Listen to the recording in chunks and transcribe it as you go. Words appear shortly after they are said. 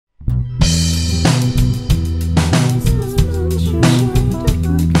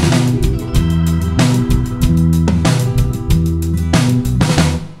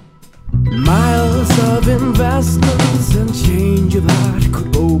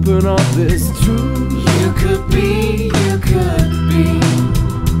open up this truth. You could be, you could be.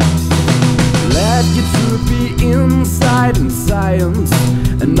 Let your truth be inside in science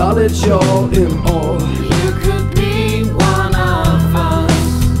and knowledge all in all. You could be one of us.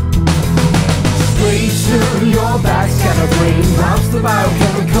 Straighten your back, scatterbrain, browse the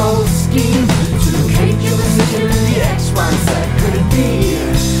biochemical scheme to locate your position in the X, Y, Z. Could it be?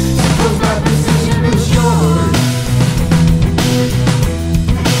 Suppose my position is yours.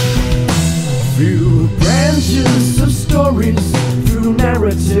 Through branches of stories, through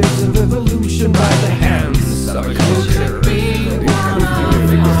narratives of evolution by the hands of a culture.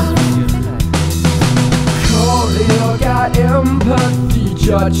 Call your God Empathy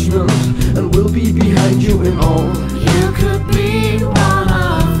Judgement, and we'll be behind you in all. You could be one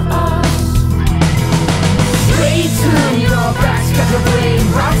of us. Straighten your back, scatterbrain,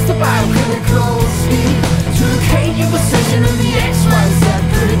 browse the biochemical scheme to locate your position in the X, Y, Z.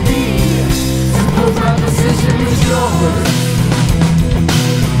 Could it be? Suppose my position is yours.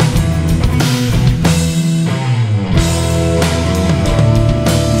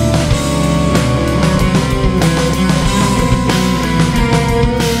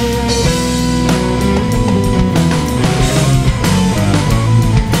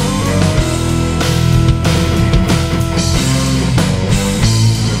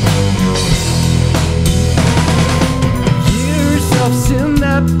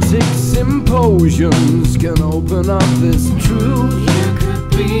 Synaptic symposiums can open up this truth. You could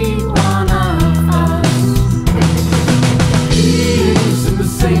be one of us. Using the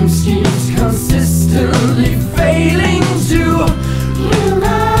same schemes, consistently failing to